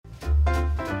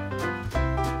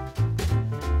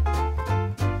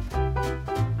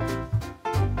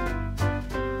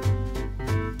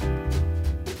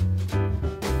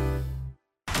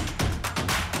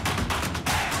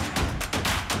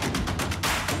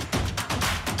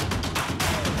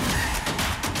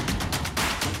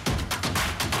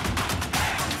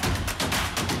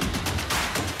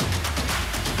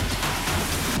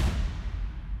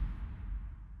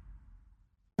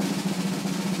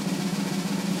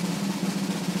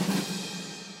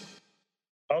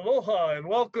Aloha and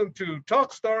welcome to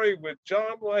Talk Story with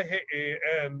John Waihe'e.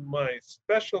 And my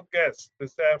special guest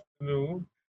this afternoon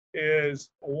is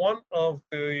one of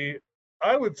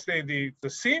I would say the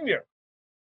senior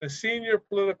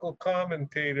political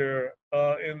commentator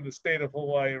in the state of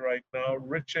Hawaii right now,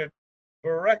 Richard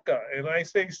Bareka. And I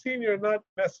say senior not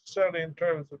necessarily in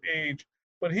terms of age,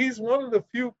 but he's one of the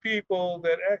few people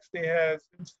that actually has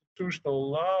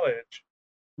institutional knowledge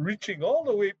reaching all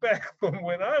the way back from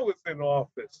when I was in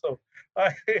office. So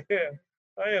I,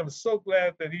 I am so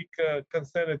glad that he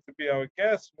consented to be our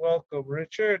guest. Welcome,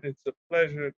 Richard. It's a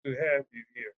pleasure to have you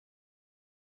here.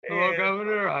 Hello, And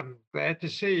Governor. I'm glad to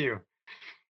see you.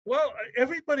 well,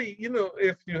 everybody,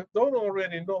 if you don't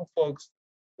already know, folks,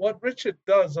 what Richard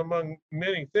does, among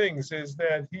many things, is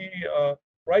that he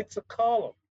writes a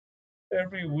column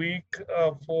every week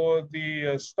for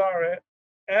the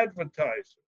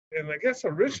Advertiser. And I guess Hmm.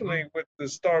 originally with the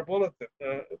Star Bulletin,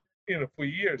 for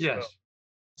years now. Yes.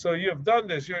 So you have done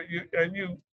this,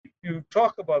 you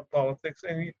talk about politics,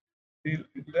 and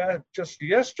that just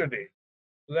yesterday,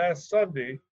 last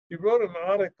Sunday, you wrote an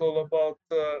article about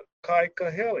Kai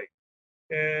Kahele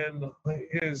and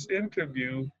his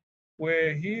interview,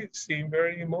 where he seemed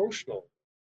very emotional.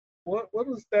 What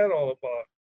was that all about?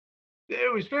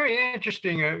 It was very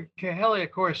interesting. Kahele,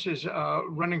 of course, is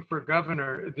running for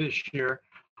governor this year.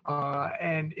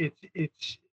 And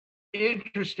it's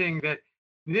interesting that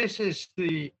this is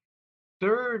the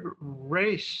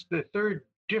the third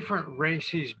different race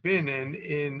he's been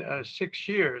in 6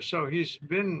 years. So he's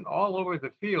been all over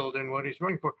the field in what he's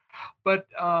running for. But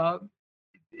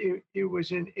it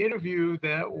was an interview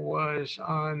that was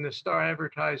on the Star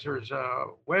Advertiser's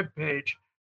webpage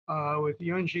with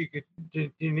Yunji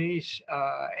Denise,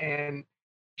 and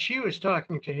she was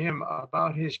talking to him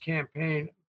about his campaign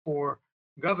for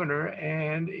governor,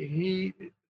 and he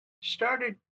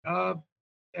started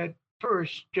at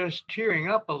first just tearing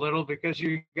up a little because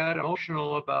he got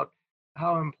emotional about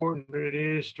how important it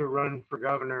is to run for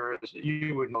governor, as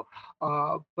you would know.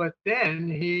 But then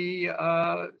he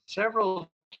several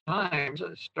times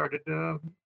started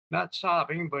not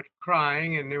sobbing but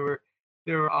crying, and there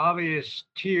were obvious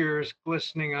tears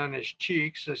glistening on his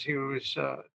cheeks as he was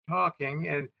talking.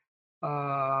 And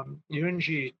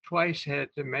Yunji twice had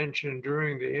to mention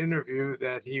during the interview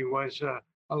that he was a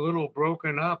little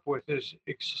broken up with his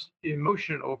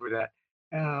emotion over that,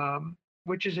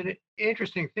 which is an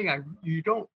interesting thing. You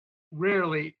don't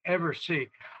rarely ever see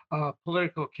a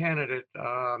political candidate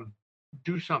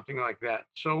do something like that.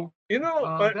 So You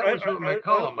know, that was what my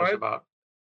column was about.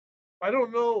 I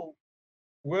don't know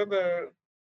whether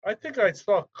I think I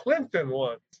saw Clinton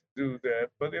once do that,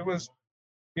 but it was,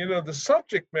 the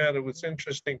subject matter was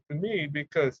interesting to me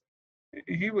because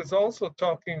he was also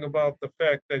talking about the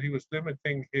fact that he was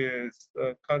limiting his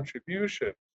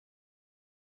contribution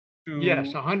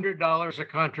Yes, to, $100 a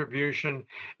contribution,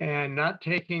 and not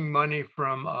taking money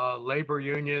from labor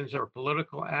unions or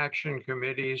political action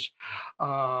committees,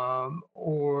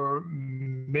 or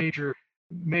major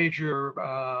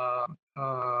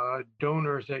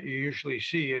donors that you usually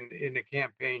see in a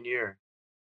campaign year.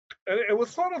 and it was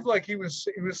sort of like he was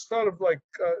sort of like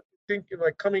thinking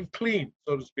like coming clean,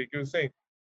 so to speak. He was saying,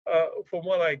 from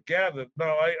what I gathered,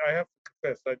 now I have to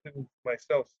confess I didn't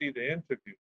myself see the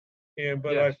interview,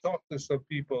 but I Yes. talked to some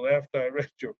people after I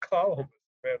read your column,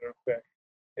 as a matter of fact,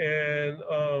 and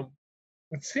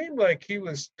it seemed like he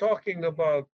was talking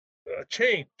about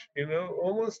change,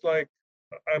 almost like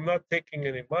I'm not taking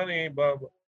any money, blah, blah,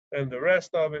 and the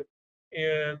rest of it,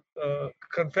 and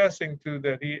confessing to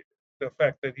the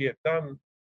fact that he had done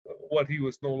what he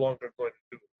was no longer going to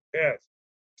do in the past.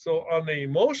 So on the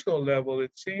emotional level,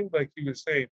 it seemed like he was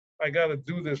saying, "I got to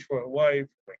do this for my wife,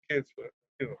 for my kids,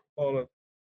 for all of,"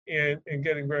 and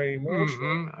getting very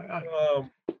emotional. Hmm.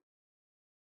 Um,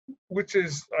 which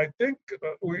is, I think,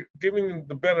 giving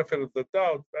the benefit of the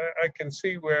doubt, I can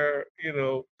see where,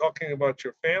 talking about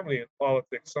your family in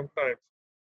politics sometimes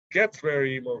gets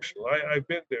very emotional. I've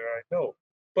been there, I know.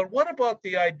 But what about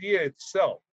the idea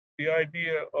itself? The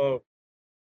idea of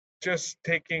just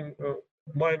taking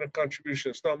minor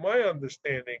contributions. Now, my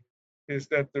understanding is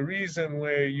that the reason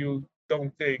where you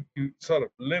sort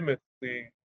of limit the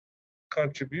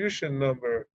contribution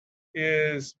number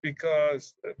is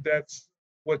because that's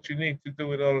what you need to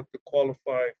do in order to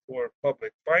qualify for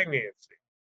public financing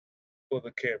for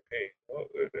the campaign. Well,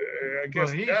 I Well,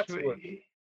 guess that's what.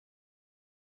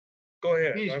 Go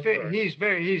ahead. I'm sorry.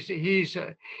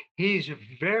 he's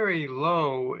very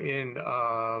low in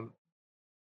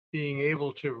being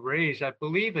able to raise. I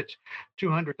believe it's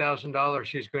 $200,000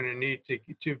 he's going to need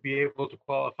to be able to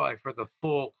qualify for the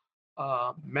full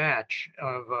match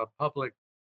of public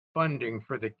funding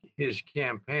for his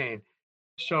campaign.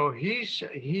 So he's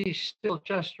still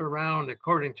just around,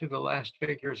 according to the last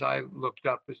figures I looked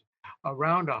up, is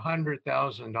around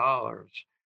 $100,000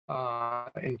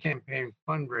 in campaign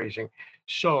fundraising.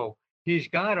 So he's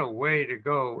got a way to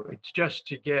go. It's just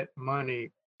to get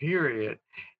money, period.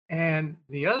 And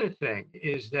the other thing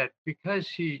is that because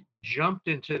he jumped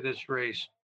into this race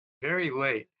very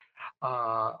late,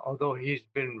 although he's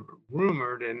been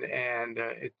rumored and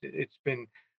it's been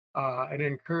an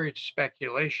encouraged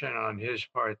speculation on his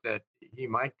part that he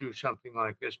might do something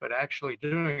like this, but actually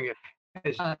doing it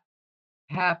has not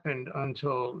happened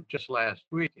until just last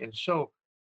week. And so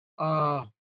uh,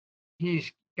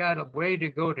 he's got a way to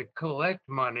go to collect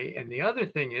money. And the other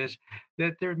thing is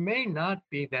that there may not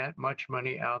be that much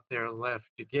money out there left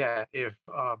to get if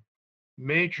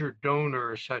major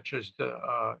donors such as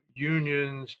the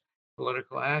unions,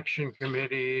 political action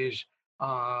committees,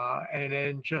 and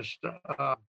then just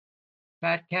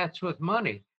fat cats with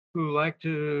money who like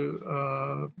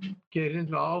to get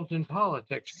involved in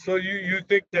politics. So you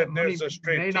think That that money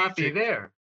may not be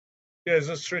there. there's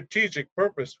a strategic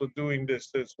purpose for doing this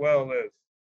as well as,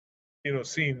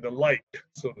 seeing the light,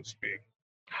 so to speak.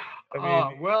 I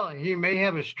mean, Well, he may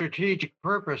have a strategic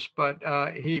purpose, but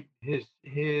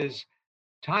his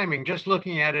timing, just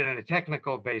looking at it on a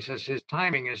technical basis, his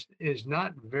timing is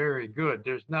not very good.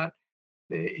 There's not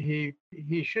he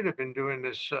should have been doing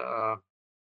this a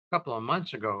couple of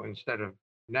months ago instead of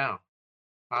now.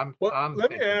 well, I'm let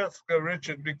me thinking. ask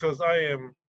Richard, because I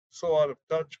am so out of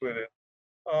touch with it.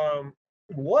 Um,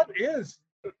 what is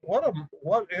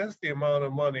what is the amount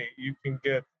of money you can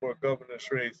get for a governor's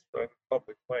race on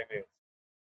public finance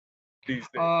these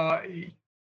days?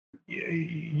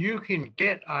 You can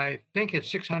get, I think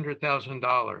it's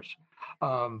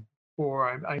 $600,000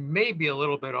 for, I may be a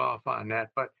little bit off on that,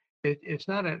 but it's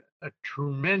not a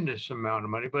tremendous amount of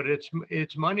money, but it's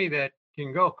money that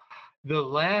can go. The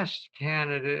last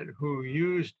candidate who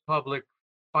used public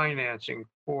financing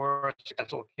for a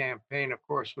successful campaign, of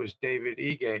course, was David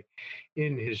Ige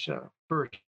in his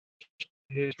First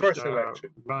election.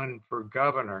 run for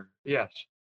governor. Yes,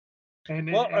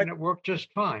 and Well, it worked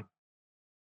just fine.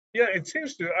 yeah, it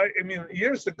seems to. I mean,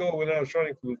 years ago when I was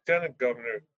running for lieutenant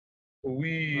governor, Hmm.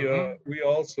 we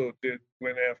also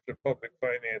went after public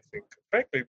financing,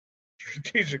 frankly,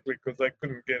 strategically, because I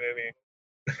couldn't get any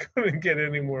couldn't get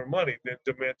any more money than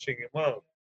dimensioning him out.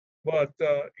 But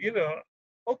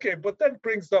okay, but that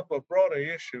brings up a broader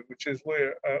issue, which is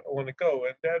where I want to go,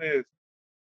 and that is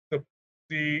the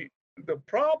the the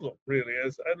problem really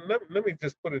is, and let me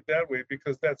just put it that way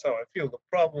because that's how I feel. The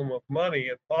problem of money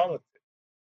in politics,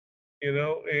 and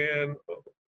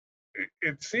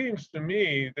it seems to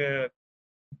me that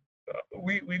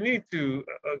we need to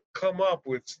come up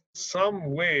with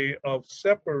some way of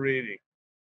separating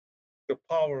the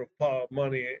power of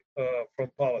money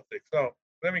from politics. Now,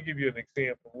 let me give you an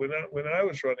example. When I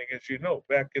was running, as you know,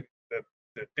 back in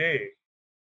the day,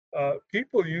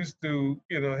 people used to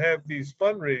have these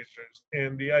fundraisers,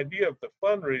 and the idea of the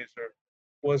fundraiser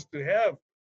was to have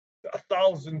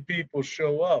 1,000 people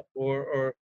show up,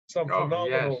 or some Oh,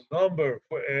 phenomenal yes. number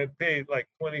and pay like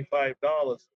 $25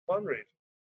 for fundraiser.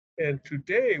 And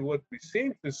today, what we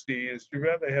seem to see is you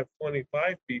rather have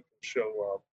 25 people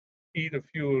show up, eat a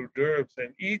few hors d'oeuvres,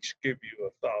 and each give you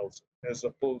 1,000, as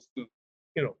opposed to,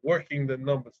 working the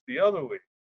numbers the other way.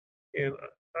 And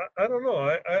I don't know.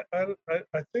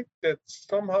 I think that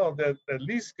somehow that at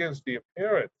least gives the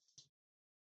appearance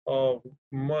of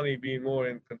money being more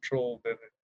in control than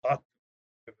it ought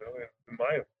to, in my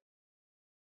opinion.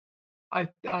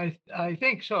 I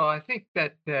think so. I think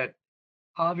that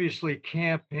obviously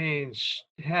campaigns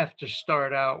have to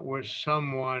start out with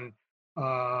someone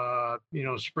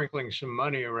sprinkling some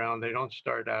money around. They don't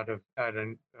start out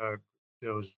in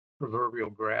those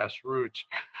proverbial grassroots.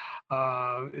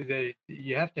 They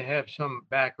You have to have some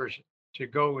backers to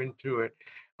go into it.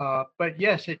 But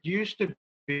yes, it used to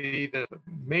be the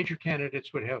major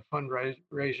candidates would have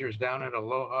fundraisers down at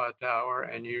Aloha Tower,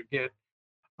 and you get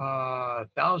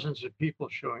thousands of people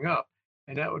showing up.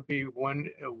 And that would be one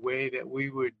way that we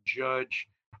would judge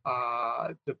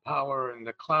the power and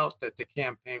the clout that the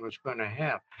campaign was going to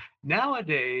have.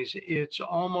 Nowadays, it's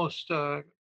almost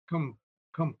com-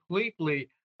 completely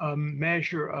a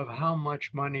measure of how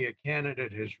much money a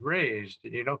candidate has raised.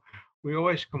 We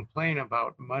always complain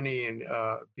about money and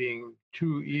being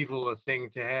too evil a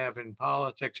thing to have in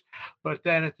politics, but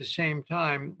then at the same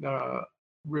time,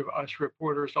 us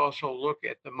reporters also look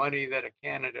at the money that a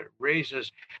candidate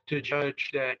raises to judge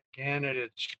that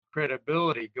candidate's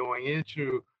credibility going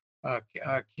into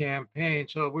a campaign.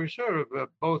 So we're sort of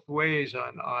both ways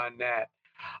on that.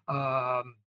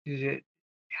 Um, is it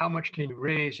how much can you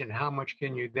raise and how much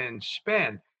can you then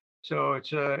spend? So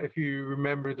it's if you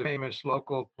remember the famous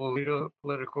local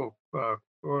political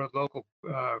or local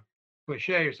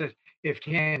cliche, it says if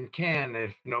can,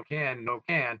 if no can, no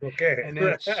can, Okay. and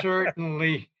that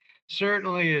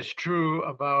certainly is true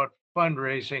about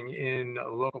fundraising in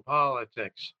local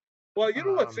politics. Well, you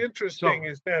know what's interesting So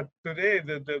is that today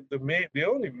the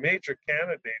only major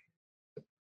candidate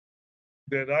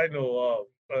that I know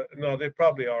of, no, there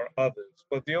probably are others,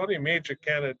 but the only major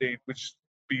candidate which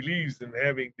believes in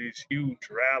having these huge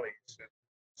rallies and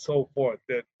so forth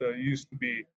that used to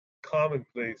be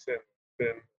commonplace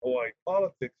in Hawaii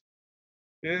politics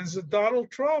is Donald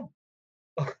Trump.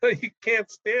 He can't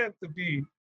stand to be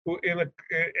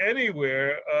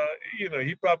anywhere.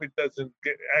 He probably doesn't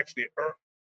actually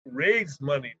raise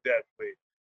money that way,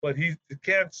 but he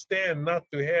can't stand not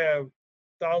to have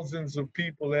thousands of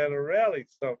people at a rally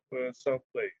someplace.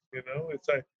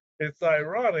 It's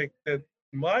ironic that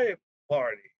my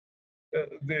party,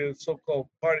 the so-called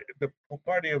party, the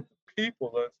party of the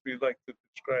people, as we like to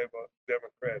describe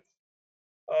Democrats,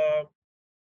 um,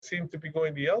 seem to be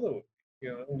going the other way.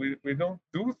 We don't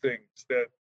do things that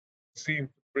seem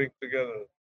to bring together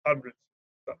hundreds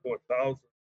or thousands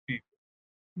of people.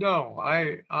 no,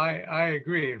 I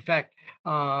agree. In fact,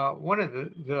 one of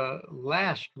the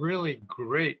last really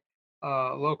great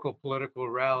local political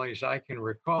rallies I can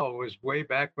recall was way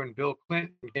back when Bill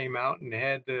Clinton came out and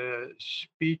had the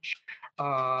speech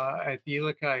at the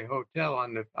Ilokai Hotel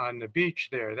on the beach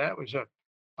there. That was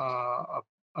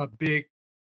a big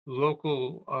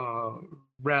local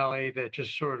rally that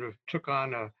just sort of took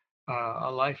on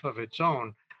a life of its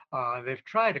own. They've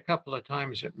tried a couple of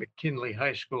times at McKinley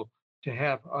High School to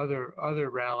have other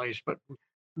rallies, but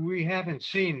we haven't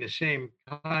seen the same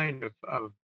kind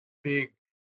of big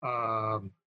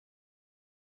um,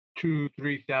 2,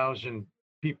 3 thousand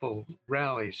people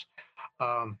rallies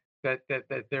that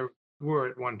there were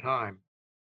at one time.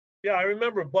 Yeah, I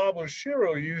remember Bob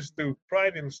Oshiro used to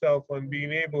pride himself on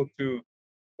being able to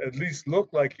at least look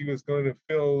like he was going to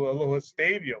fill Aloha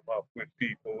Stadium up with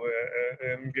people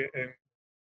and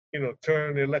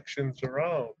turn elections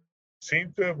around.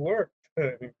 Seemed to have worked.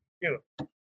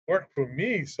 Worked for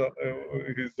me. So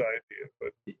his idea,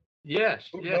 but Yes,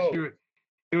 who yes, knows?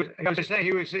 I was saying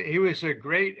he was a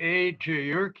great aid to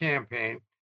your campaign.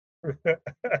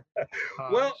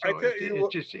 Well, I So tell you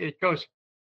what, it goes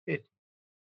it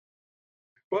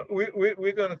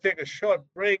we're going to take a short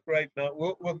break right now.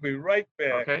 We'll be right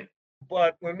back. okay.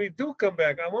 But when we do come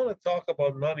back, I want to talk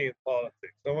about money in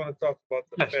politics. I want to talk about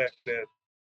the Yes. fact that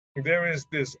there is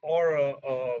this aura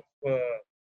of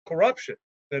corruption,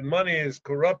 that money is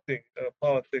corrupting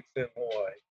politics in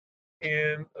Hawaii.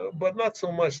 And but not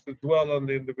so much to dwell on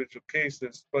the individual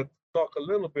cases, but talk a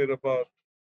little bit about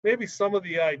maybe some of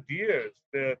the ideas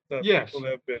that people Yes.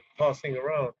 have been tossing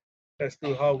around as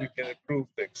to how we can improve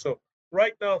things. So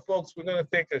right now, folks, we're going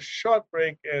to take a short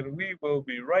break, and we will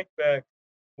be right back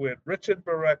with Richard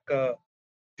Barreca,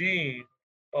 Dean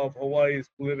of Hawaii's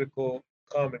political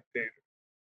commentator.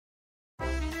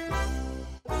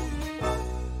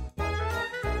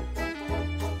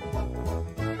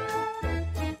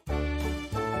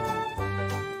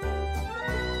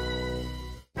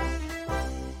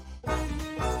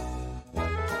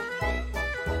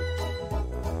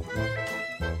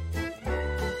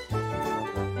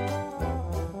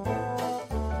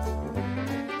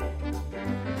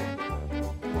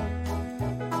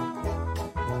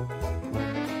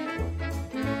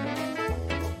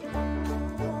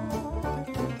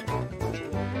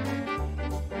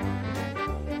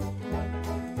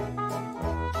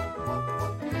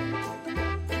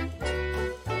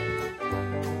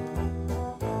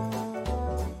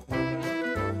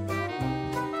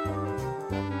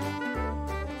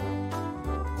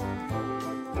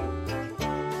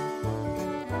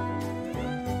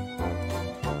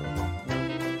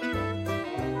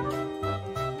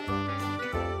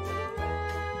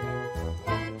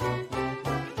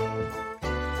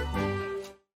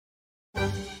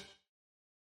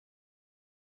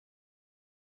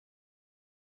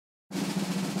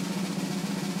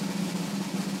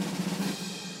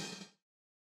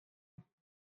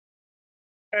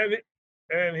 And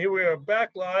and here we are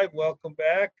back live. Welcome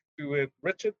back to it,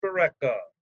 Richard Barreca.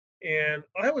 And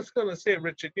I was going to say,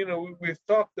 Richard, we're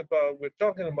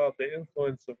talking about the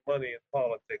influence of money in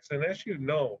politics. And as you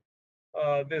know,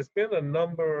 there's been a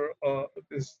number of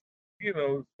this,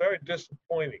 very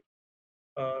disappointing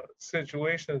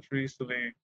situations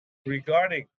recently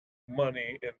regarding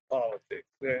money in politics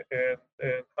and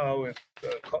how it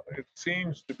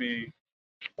seems to be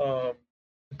um,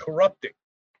 corrupting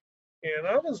And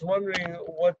I was wondering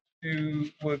what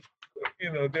you would,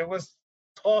 there was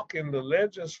talk in the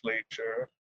legislature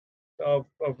of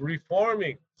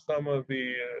reforming some of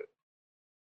the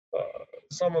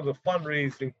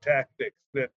fundraising tactics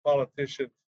that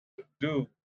politicians do,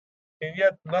 and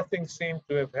yet nothing seemed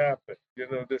to have happened,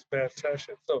 this past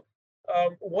session. So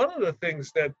one of the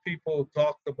things that people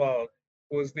talked about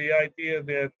was the idea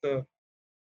that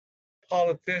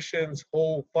politicians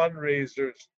hold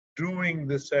fundraisers during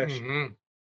the session, Hmm.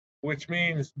 which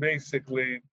means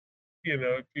basically,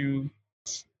 if you,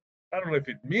 I don't know if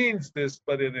it means this,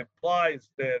 but it implies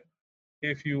that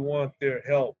if you want their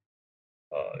help,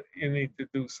 you need to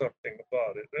do something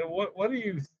about it. And what do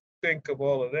you think of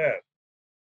all of that?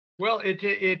 Well, I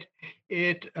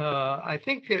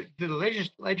think that the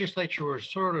legislature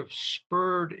was sort of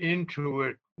spurred into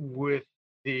it with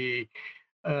the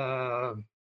uh,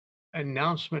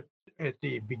 announcement at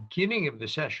the beginning of the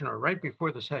session or right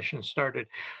before the session started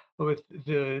with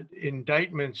the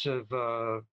indictments of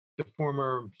the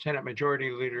former Senate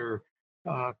Majority Leader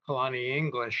Kalani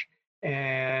English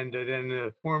and then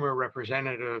the former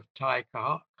Representative Ty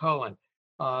Cullen.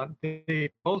 They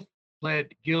both pled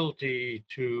guilty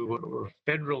to what were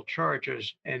federal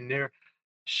charges, and they're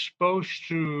supposed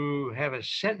to have a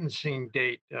sentencing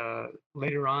date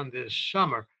later on this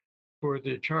summer for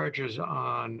the charges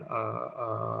on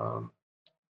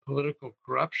political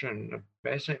corruption,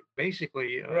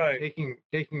 basically Right.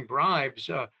 taking bribes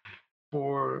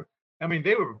for. I mean,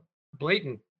 they were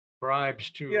blatant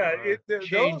bribes to Yeah. Those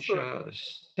change are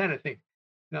Senate things.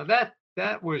 Now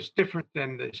that was different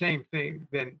than the same thing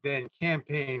than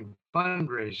campaign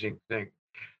fundraising thing.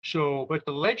 So, but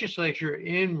the legislature,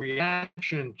 in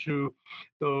reaction to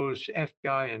those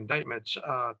FBI indictments,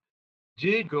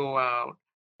 did go out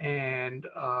and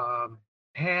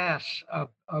pass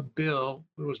a bill.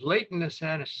 It was late in the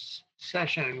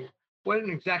session.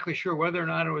 Wasn't exactly sure whether or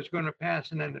not it was going to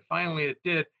pass, and then finally it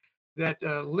did. That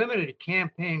limited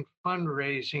campaign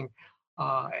fundraising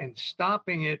and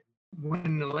stopping it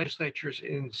when the legislature's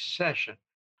in session,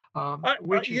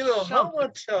 which is how something.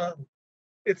 much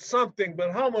it's something,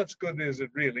 but how much good is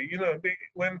it really?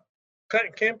 When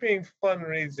campaign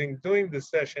fundraising during the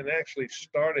session actually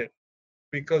started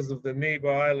because of the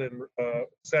neighbor island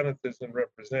senators and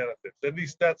representatives. At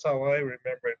least that's how I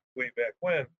remember it way back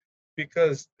when,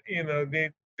 because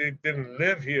they didn't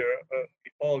live here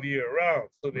all year round,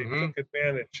 so they Hmm. took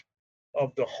advantage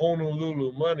of the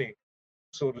Honolulu money,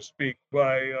 so to speak,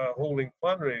 by holding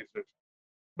fundraisers.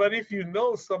 But if you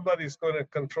know somebody's going to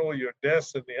control your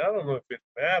destiny, I don't know if it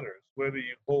matters whether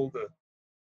you hold a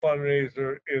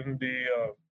fundraiser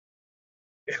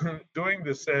during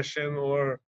the session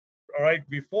or right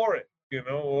before it,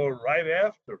 or right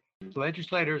after.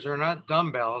 Legislators are not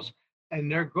dumbbells,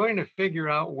 and they're going to figure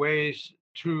out ways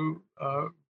to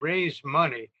raise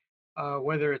money,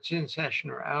 whether it's in session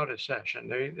or out of session.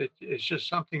 It's just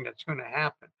something that's going to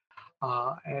happen.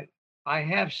 And I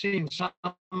have seen some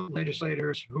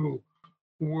legislators who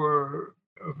were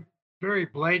very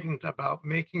blatant about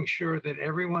making sure that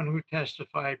everyone who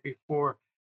testified before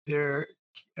their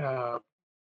uh,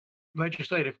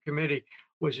 legislative committee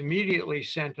was immediately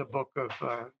sent a book of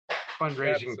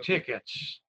fundraising Absolutely.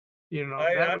 tickets. You know,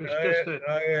 I that I was I just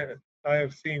a. I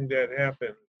have seen that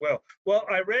happen. Well,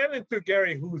 I ran into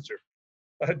Gary Hooser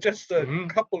just a Mhm.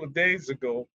 couple of days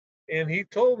ago, and he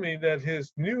told me that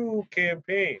his new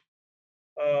campaign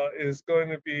is going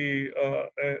to be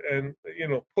and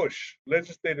push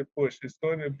legislative push is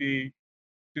going to be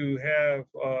to have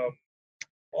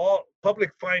all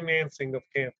public financing of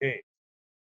campaigns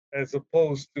as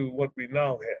opposed to what we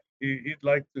now have. He'd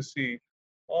like to see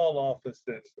all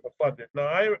offices funded. Now,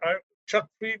 Chuck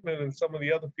Friedman and some of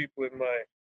the other people in my,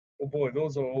 oh boy,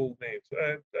 those are old names,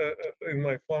 in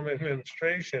my former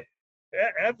administration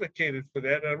advocated for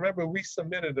that. And I remember we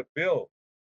submitted a bill.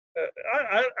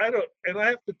 I don't, and I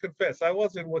have to confess, I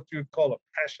wasn't what you'd call a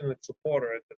passionate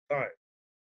supporter at the time,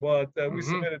 but we Mhm.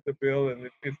 submitted the bill and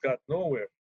it got nowhere.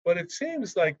 But it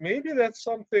seems like maybe that's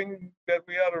something that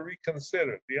we ought to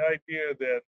reconsider, the idea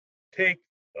that take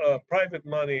private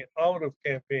money out of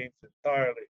campaigns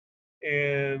entirely.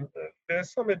 And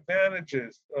there's some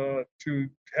advantages to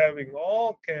having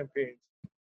all campaigns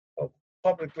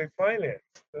publicly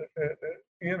financed,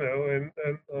 and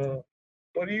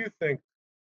what do you think?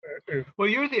 If, Well,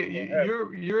 have,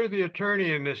 you're the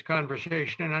attorney in this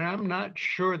conversation, and I'm not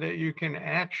sure that you can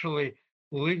actually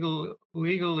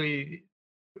legally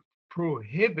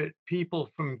prohibit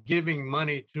people from giving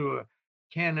money to a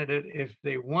candidate if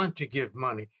they want to give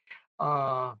money.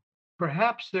 Uh,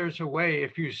 Perhaps there's a way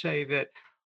if you say that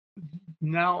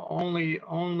now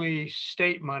only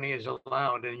state money is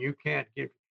allowed, and you can't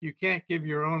give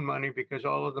your own money because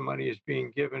all of the money is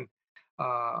being given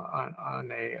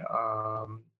on a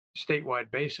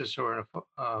statewide basis or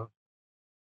a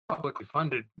publicly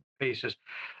funded basis.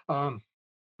 Um,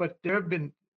 but there have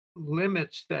been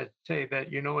limits that say that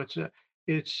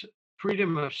it's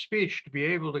freedom of speech to be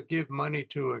able to give money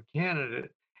to a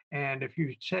candidate. And if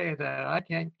you say that I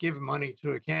can't give money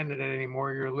to a candidate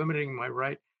anymore, you're limiting my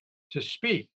right to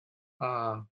speak,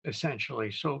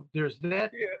 essentially. So there's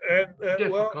that Yeah,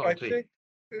 and well, I difficulty.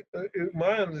 think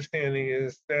my understanding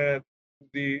is that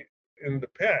the in the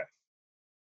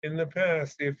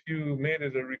past, if you made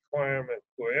it a requirement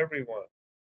for everyone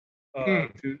Mm,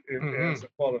 as hmm a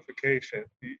qualification,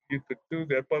 you could do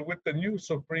that. But with the new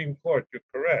Supreme Court, you're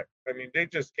correct. I mean, they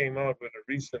just came out with a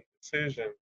recent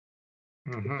decision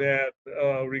hmm that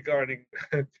regarding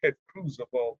Ted Cruz of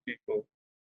all people,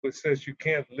 which says you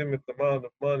can't limit the amount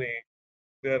of money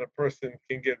that a person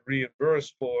can get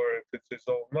reimbursed for if it's his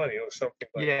own money or something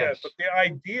like that. But Yes, the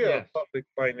idea of yes. public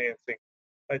financing,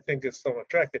 I think, is so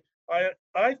attractive.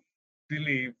 I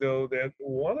believe though that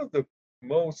one of the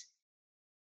most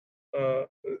uh,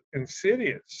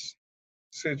 insidious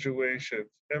situations,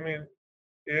 I mean,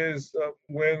 is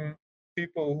when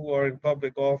people who are in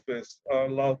public office are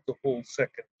allowed to hold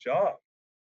second job.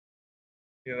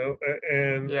 You know,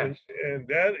 Yes. and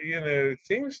that it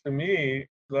seems to me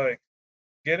like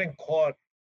getting caught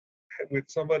with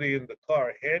somebody in the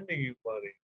car handing you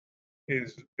money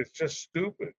is it's just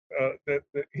stupid. That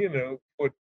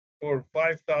for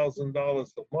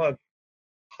 $5,000 a month,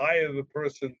 hire the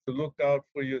person to look out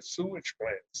for your sewage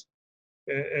plants,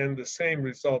 and the same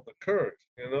result occurs.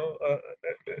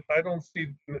 I don't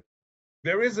see.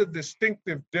 There is a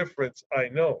distinctive difference, I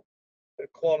know,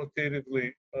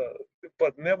 qualitatively,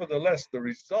 but nevertheless, the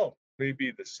result may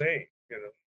be the same.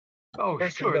 Oh,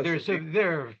 Person sure. doesn't need.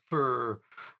 There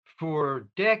for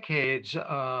decades,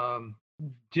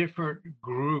 different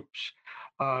groups,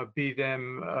 be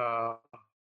them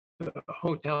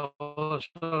hotel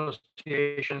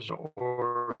associations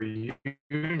or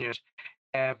unions,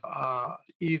 have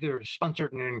either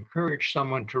sponsored and encouraged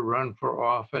someone to run for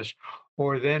office,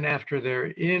 or then after they're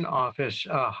in office,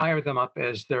 hire them up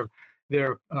as their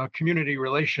community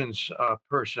relations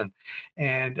person,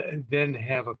 and then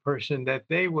have a person that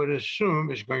they would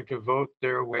assume is going to vote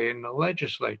their way in the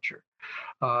legislature.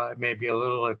 It may be a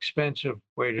little expensive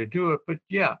way to do it, but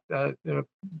yeah,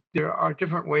 there are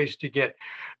different ways to get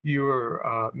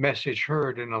your message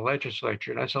heard in the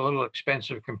legislature. That's a little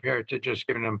expensive compared to just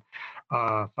giving them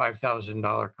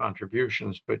 $5,000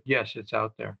 contributions, but yes, it's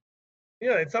out there.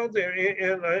 Yeah, it's out there,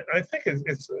 and I think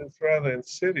it's rather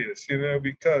insidious,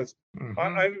 because Hmm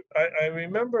I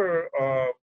remember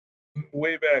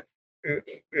way back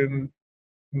in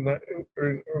when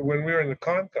we were in the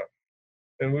Concom,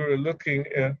 and we were looking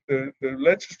at the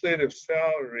legislative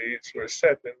salaries were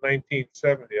set in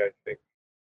 1970, I think,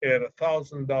 at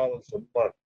 $1,000 a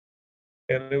month,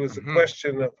 and it was a hmm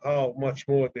question of how much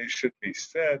more they should be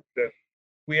set. That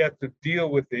we had to deal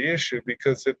with the issue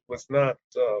because it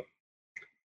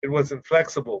wasn't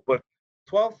flexible. But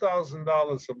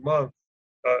 $12,000 a month,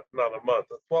 not a month,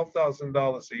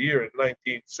 $12,000 a year in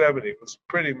 1970 was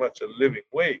pretty much a living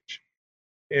wage.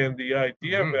 And the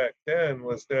idea hmm back then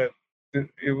was that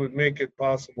it would make it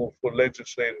possible for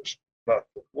legislators not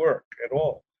to work at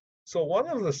all. So one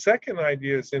of the second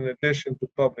ideas, in addition to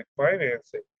public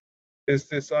financing, is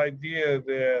this idea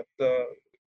that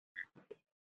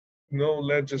no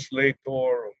legislator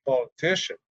or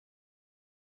politician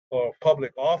or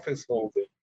public office holder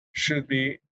should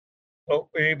be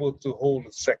able to hold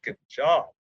a second job.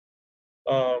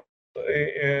 Um,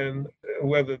 and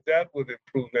whether that would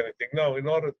improve anything. Now, in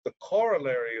order, the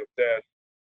corollary of that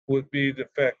would be the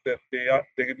fact that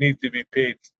they need to be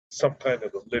paid some kind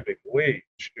of a living wage,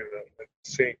 at the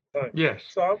same time. Yes.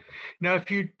 So Now, if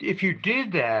you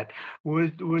did that,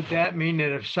 would that mean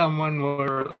that if someone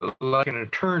were like an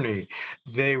attorney,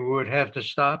 they would have to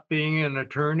stop being an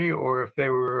attorney, or if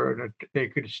they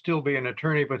could still be an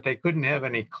attorney, but they couldn't have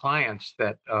any clients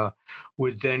that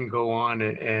would then go on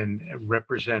and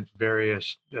represent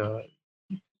various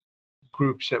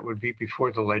groups that would be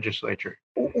before the legislature?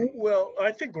 well,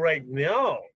 I think right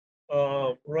now,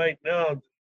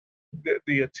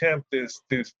 the attempt is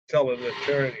to tell an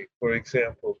attorney, for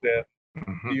example, that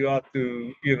Hmm you ought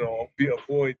to,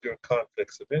 avoid your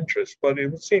conflicts of interest. But it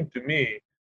would seem to me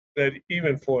that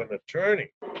even for an attorney,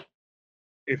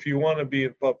 if you want to be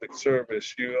in public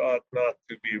service, you ought not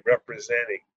to be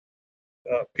representing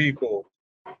people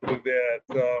that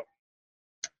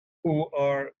who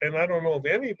are, and I don't know of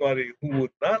anybody who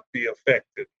would not be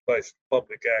affected by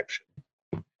public action.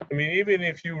 I mean, even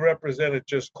if you represented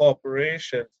just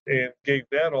corporations and gave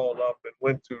that all up and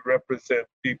went to represent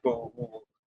people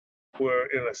who were,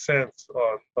 in a sense,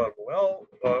 on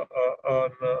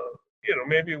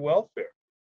maybe welfare,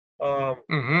 um,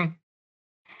 Hmm.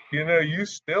 you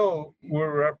still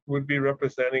would be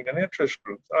representing an interest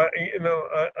group.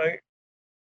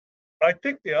 I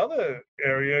think the other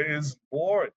area is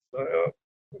boards.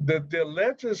 The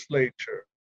legislature,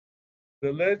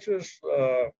 the legis,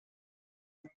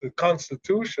 the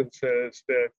Constitution says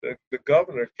that the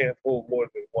governor can't hold more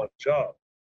than one job.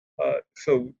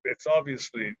 So it's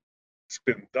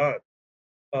been done.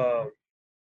 Um,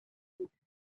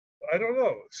 I don't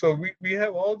know. So we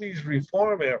have all these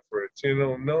reform efforts.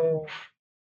 No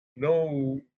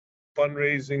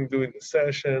fundraising during the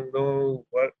session, no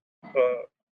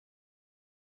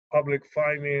public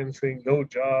financing, no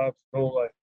jobs, no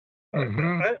like.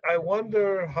 Hmm. I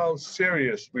wonder how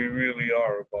serious we really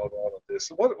are about all of this.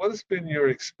 What has been your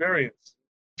experience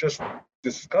just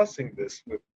discussing this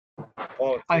with I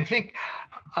politicians? think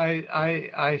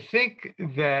I think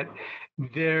that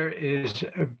there is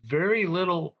a very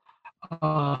little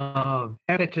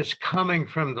impetus coming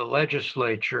from the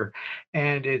legislature,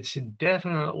 and it's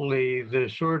definitely the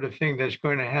sort of thing that's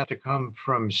going to have to come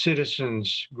from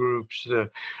citizens groups, the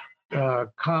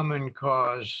common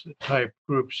cause type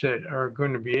groups that are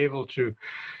going to be able to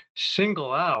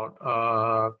single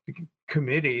out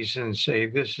committees and say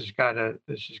this has got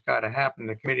to happen.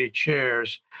 The committee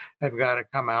chairs have got to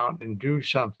come out and do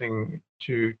something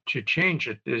to change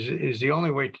it. Is the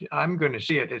only way I'm going to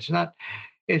see it. It's not.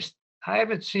 It's I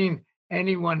haven't seen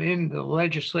anyone in the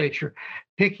legislature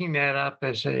picking that up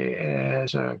as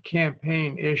a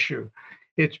campaign issue.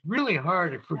 It's really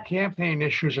hard if campaign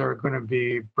issues are going to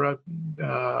be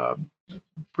uh,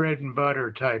 bread and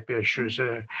butter type issues.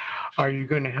 Are you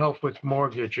going to help with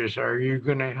mortgages? Are you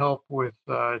going to help with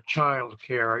child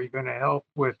care? Are you going to help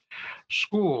with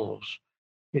schools?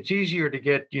 It's easier to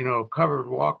get, covered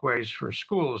walkways for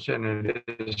schools than it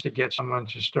is to get someone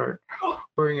to start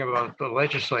worrying about the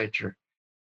legislature.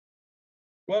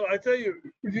 Well, I tell you,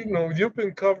 you've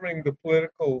been covering the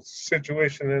political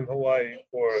situation in Hawaii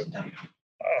for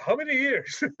how many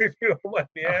years? If you don't mind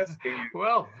me asking you.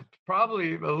 Well,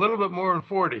 probably a little bit more than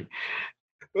 40.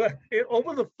 But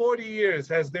over the 40 years,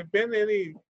 has there been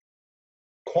any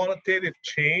qualitative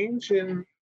change in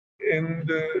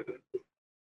the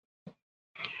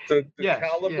Yes, yes.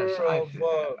 caliber of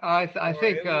our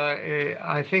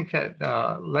I think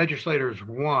that legislators,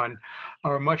 one,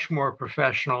 are much more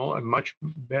professional and much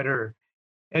better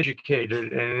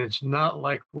educated, and it's not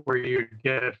like where you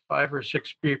get five or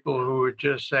six people who would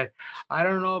just say, "I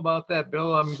don't know about that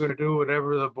bill. I'm going to do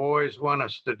whatever the boys want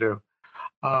us to do,"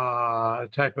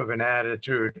 type of an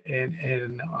attitude.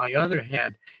 And on the other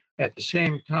hand, at the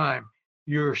same time,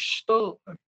 you're still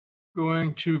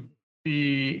going to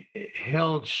be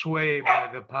held sway by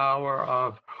the power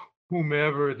of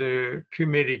whomever the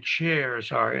committee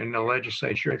chairs are in the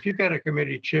legislature. If you've got a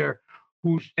committee chair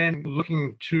who's then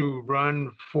looking to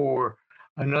run for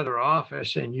another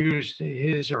office and use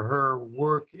his or her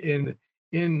work in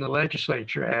the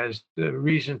legislature as the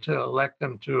reason to elect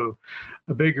them to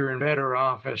a bigger and better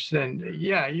office, then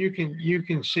yeah, you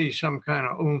can see some kind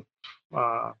of oomph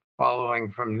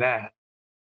following from that.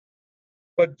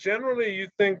 but generally you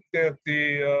think that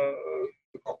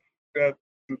that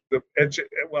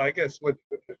well, I guess what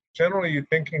generally you're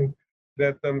thinking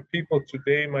that people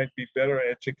today might be better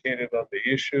educated on the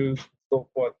issues and so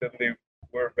forth than they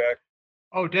were back.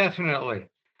 Oh, definitely.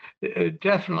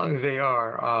 Definitely they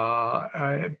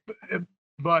are.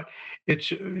 But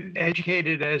it's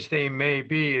educated as they may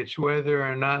be, it's whether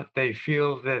or not they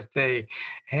feel that they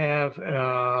have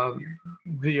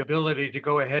the ability to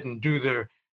go ahead and do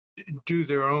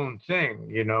their own thing,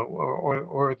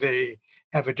 or they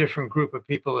have a different group of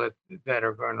people that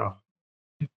are going to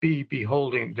be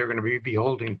beholding. They're going to be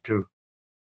beholding to.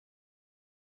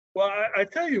 Well, I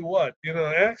tell you what,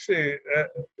 actually,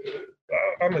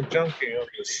 I'm a junkie on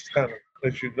this kind of,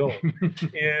 as you know,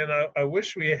 and I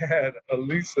wish we had at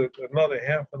least another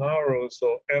half an hour or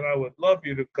so, and I would love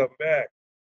you to come back,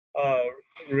 uh,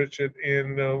 Richard,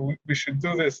 and we should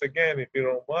do this again if you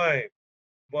don't mind.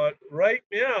 But right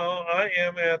now, I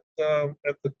am at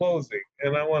the closing,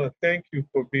 and I want to thank you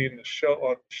for being on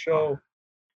the show.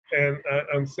 And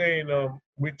I'm saying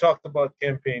we talked about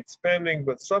campaign spending,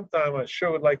 but sometime I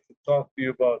sure would like to talk to you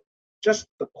about just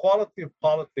the quality of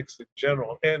politics in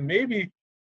general, and maybe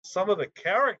some of the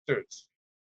characters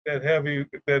that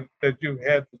you've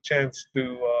had the chance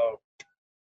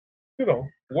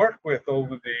work with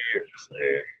over the years.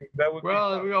 That would be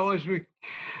Well, fun.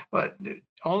 but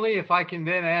only if I can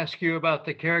then ask you about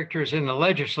the characters in the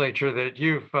legislature that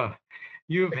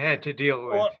you've had to deal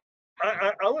with. Well,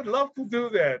 I would love to do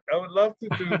that. I would love to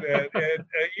do that.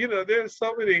 And there's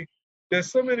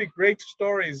so many great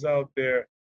stories out there,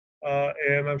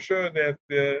 and I'm sure that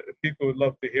people would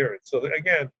love to hear it. So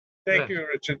again, thank Yes. you,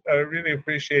 Richard. I really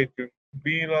appreciate you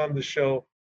being on the show.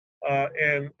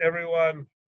 And everyone,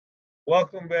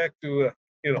 welcome back to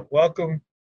welcome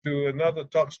to another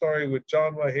Talk Story with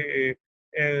John Wahee.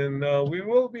 And we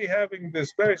will be having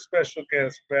this very special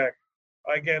guest back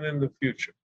again in the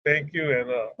future. Thank you and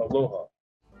aloha.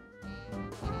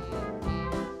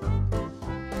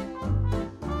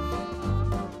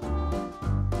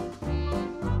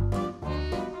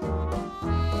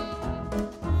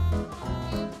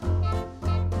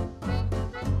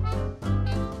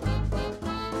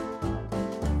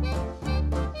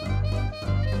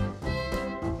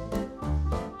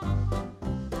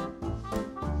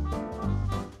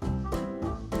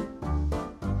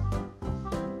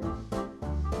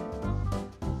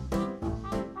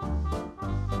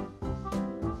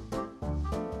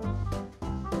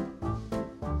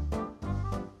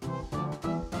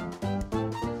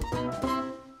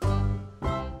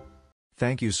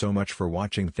 Thank you so much for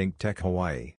watching Think Tech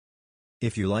Hawaii.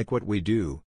 If you like what we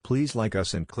do, please like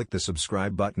us and click the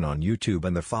subscribe button on YouTube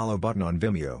and the follow button on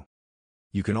Vimeo.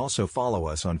 You can also follow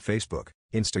us on Facebook,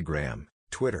 Instagram,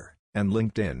 Twitter, and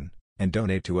LinkedIn, and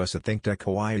donate to us at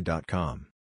thinktechhawaii.com.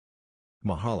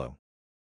 Mahalo.